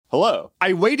hello.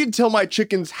 I waited till my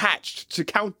chickens hatched to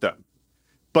count them.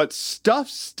 But stuff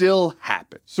still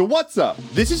happens. So what's up?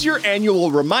 This is your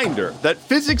annual reminder that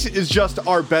physics is just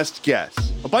our best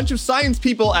guess. A bunch of science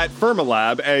people at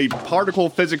Fermilab, a particle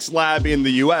physics lab in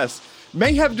the US,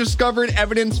 may have discovered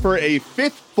evidence for a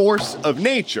fifth force of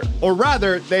nature. Or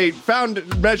rather, they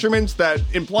found measurements that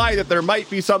imply that there might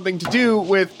be something to do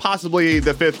with possibly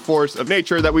the fifth force of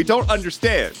nature that we don't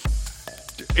understand.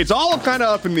 It's all kind of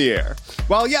up in the air.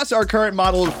 While yes, our current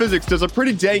model of physics does a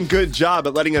pretty dang good job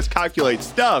at letting us calculate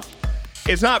stuff,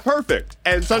 it's not perfect.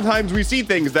 And sometimes we see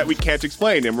things that we can't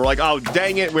explain and we're like, oh,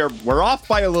 dang it, we're off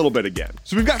by a little bit again.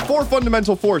 So we've got four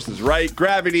fundamental forces, right?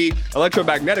 Gravity,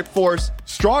 electromagnetic force,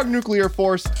 strong nuclear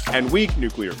force, and weak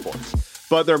nuclear force.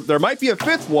 But there might be a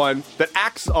fifth one that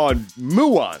acts on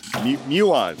muons.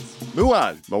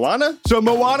 Moana? So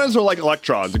Moanas are like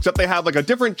electrons, except they have like a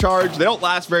different charge, they don't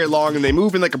last very long, and they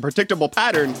move in like a predictable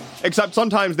pattern, except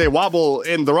sometimes they wobble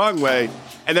in the wrong way.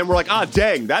 And then we're like, ah,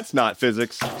 dang, that's not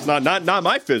physics. It's not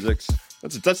my physics.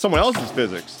 That's someone else's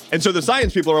physics. And so the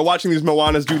science people are watching these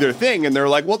Moanas do their thing, and they're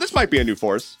like, well, this might be a new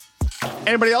force.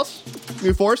 Anybody else?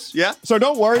 New force? Yeah? So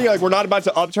don't worry, like, we're not about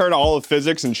to upturn all of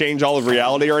physics and change all of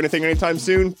reality or anything anytime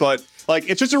soon, but, like,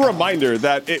 it's just a reminder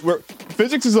that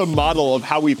physics is a model of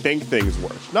how we think things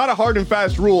work. Not a hard and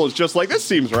fast rule, it's just like, this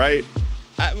seems right.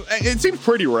 It seems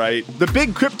pretty right. The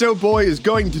big crypto boy is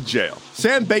going to jail.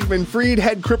 Sam Bankman-Fried,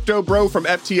 head crypto bro from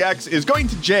FTX, is going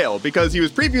to jail because he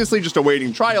was previously just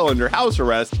awaiting trial under house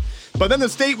arrest. But then the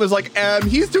state was like,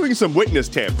 he's doing some witness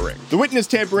tampering. The witness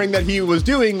tampering that he was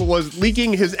doing was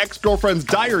leaking his ex-girlfriend's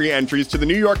diary entries to the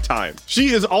New York Times. She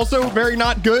is also very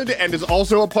not good and is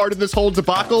also a part of this whole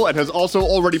debacle and has also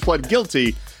already pled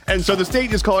guilty. And so the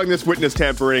state is calling this witness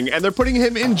tampering, and they're putting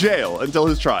him in jail until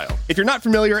his trial. If you're not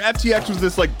familiar, FTX was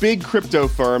this like big crypto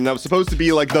firm that was supposed to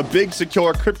be like the big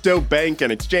secure crypto bank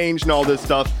and exchange and all this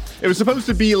stuff. It was supposed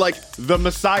to be like the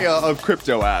messiah of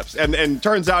crypto apps, and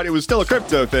turns out it was still a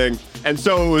crypto thing, and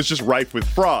so it was just rife with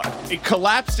fraud. It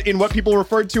collapsed in what people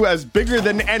referred to as bigger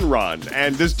than Enron,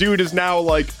 and this dude is now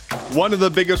like one of the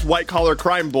biggest white-collar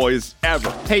crime boys ever.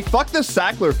 Hey, fuck the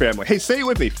Sackler family. Hey, say it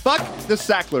with me. Fuck the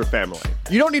Sackler family.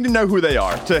 You don't need to know who they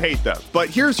are to hate them, but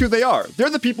here's who they are.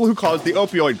 They're the people who caused the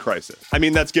opioid crisis. I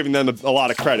mean, that's giving them a lot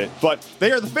of credit, but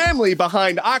they are the family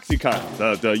behind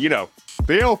OxyContin,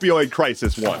 the opioid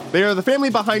crisis one. They are the family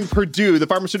behind Purdue, the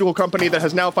pharmaceutical company that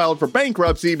has now filed for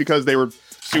bankruptcy because they were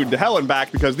sued to hell and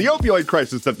back because the opioid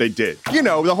crisis that they did. You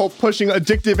know, the whole pushing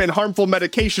addictive and harmful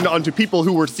medication onto people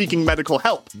who were seeking medical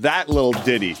help. That little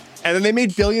ditty. And then they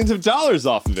made billions of dollars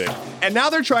off of it. And now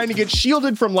they're trying to get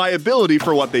shielded from liability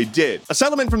for what they did. A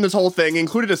settlement from this whole thing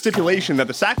included a stipulation that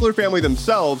the Sackler family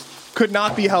themselves could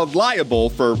not be held liable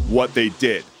for what they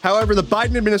did. However, the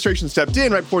Biden administration stepped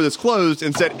in right before this closed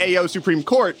and said, Ayo, Supreme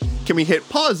Court, can we hit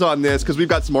pause on this? Because we've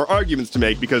got some more arguments to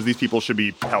make because these people should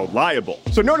be held liable.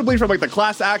 So notably from like the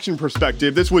class action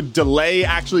perspective, this would delay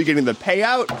actually getting the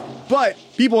payout, but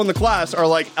people in the class are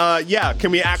like, yeah,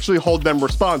 can we actually hold them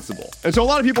responsible? And so a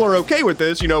lot of people are okay with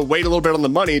this, wait a little bit on the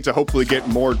money to hopefully get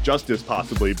more justice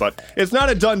possibly, but it's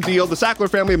not a done deal. The Sackler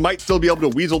family might still be able to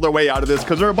weasel their way out of this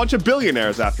because they're a bunch of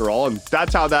billionaires after all, and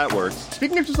that's how that works.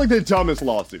 Speaking of just like the dumbest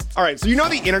lawsuit. All right, so you know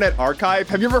the Internet Archive?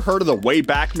 Have you ever heard of the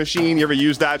Wayback Machine? You ever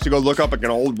use that to go look up like an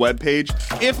old web page?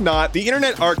 If not, the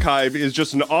Internet Archive is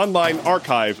just an online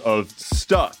archive of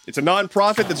stuff. It's a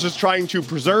nonprofit that's just trying to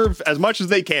preserve as much as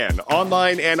they can,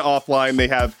 online and offline. They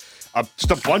have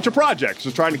just a bunch of projects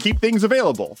just trying to keep things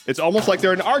available. It's almost like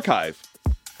they're an archive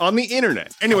on the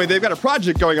internet. Anyway, they've got a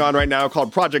project going on right now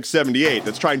called Project 78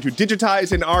 that's trying to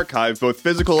digitize and archive both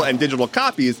physical and digital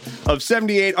copies of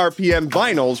 78 RPM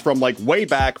vinyls from like way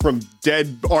back from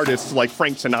dead artists like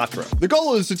Frank Sinatra. The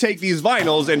goal is to take these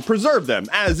vinyls and preserve them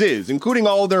as is, including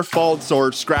all their faults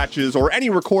or scratches or any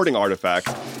recording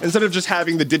artifacts, instead of just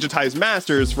having the digitized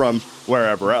masters from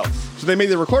wherever else. So they made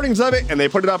the recordings of it and they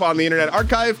put it up on the Internet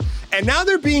Archive, and now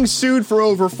they're being sued for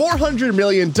over $400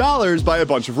 million by a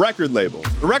bunch of record labels.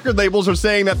 The record labels are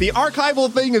saying that the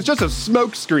archival thing is just a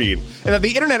smokescreen, and that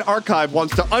the Internet Archive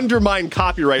wants to undermine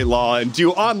copyright law and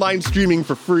do online streaming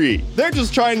for free. They're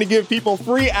just trying to give people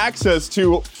free access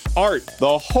to art,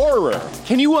 the horror.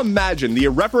 Can you imagine the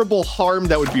irreparable harm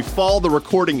that would befall the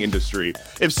recording industry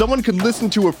if someone could listen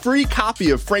to a free copy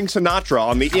of Frank Sinatra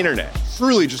on the internet?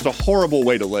 Truly just a horrible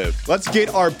way to live. Let's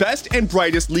get our best and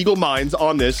brightest legal minds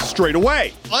on this straight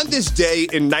away. On this day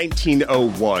in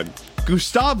 1901,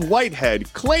 Gustav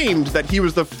Whitehead claimed that he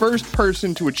was the first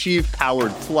person to achieve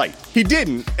powered flight. He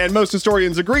didn't, and most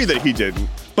historians agree that he didn't.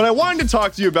 But I wanted to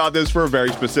talk to you about this for a very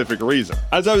specific reason.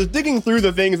 As I was digging through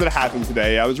the things that happened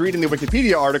today, I was reading the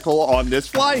Wikipedia article on this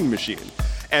flying machine.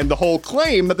 and the whole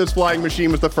claim that this flying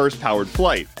machine was the first powered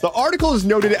flight. The article is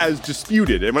noted as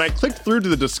disputed, and when I clicked through to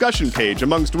the discussion page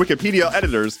amongst Wikipedia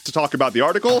editors to talk about the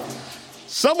article,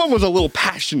 someone was a little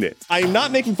passionate. I am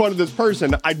not making fun of this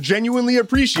person. I genuinely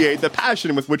appreciate the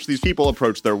passion with which these people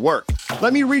approach their work.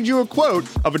 Let me read you a quote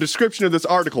of a description of this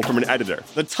article from an editor.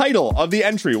 The title of the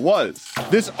entry was,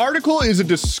 "This article is a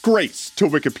disgrace to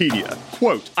Wikipedia."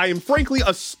 Quote, "I am frankly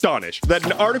astonished that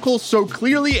an article so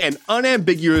clearly and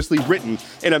unambiguously written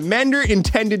in a manner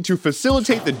intended to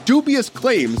facilitate the dubious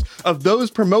claims of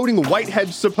those promoting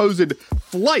Whitehead's supposed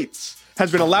flights has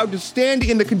been allowed to stand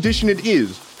in the condition it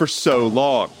is for so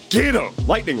long." Get 'em!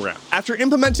 Lightning round. After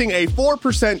implementing a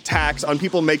 4% tax on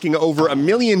people making over $1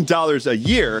 million a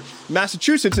year,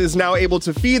 Massachusetts is now able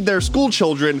to feed their school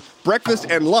children breakfast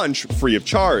and lunch free of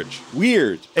charge.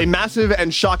 Weird. A massive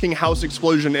and shocking house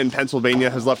explosion in Pennsylvania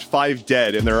has left 5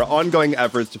 dead, and there are ongoing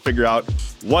efforts to figure out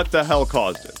what the hell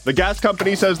caused it. The gas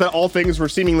company says that all things were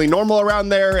seemingly normal around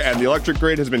there, and the electric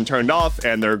grid has been turned off,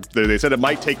 and they said it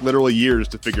might take literally years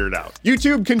to figure it out.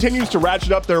 YouTube continues to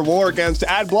ratchet up their war against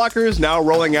ad blockers, now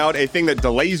rolling out a thing that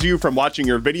delays you from watching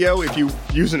your video if you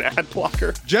use an ad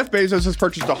blocker. Jeff Bezos has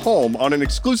purchased a home on an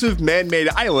exclusive man-made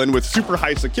island with super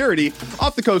high security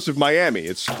off the coast of Miami.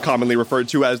 It's commonly referred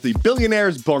to as the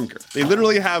billionaire's bunker. They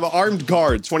literally have armed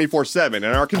guards 24/7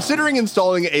 and are considering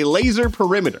installing a laser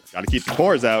perimeter. Gotta keep the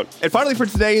cores out. And finally for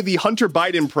today, the Hunter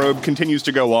Biden probe continues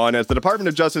to go on as the Department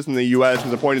of Justice in the US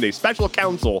has appointed a special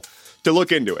counsel to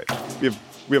look into it.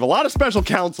 We have a lot of special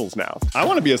counsels now. I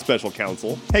want to be a special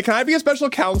counsel. Hey, can I be a special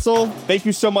counsel? Thank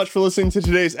you so much for listening to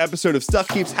today's episode of Stuff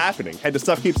Keeps Happening. Head to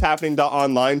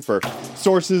stuffkeepshappening.online for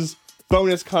sources,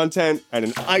 bonus content, and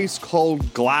an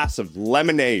ice-cold glass of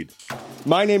lemonade.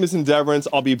 My name is Endeavorance.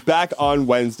 I'll be back on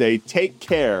Wednesday. Take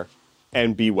care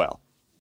and be well.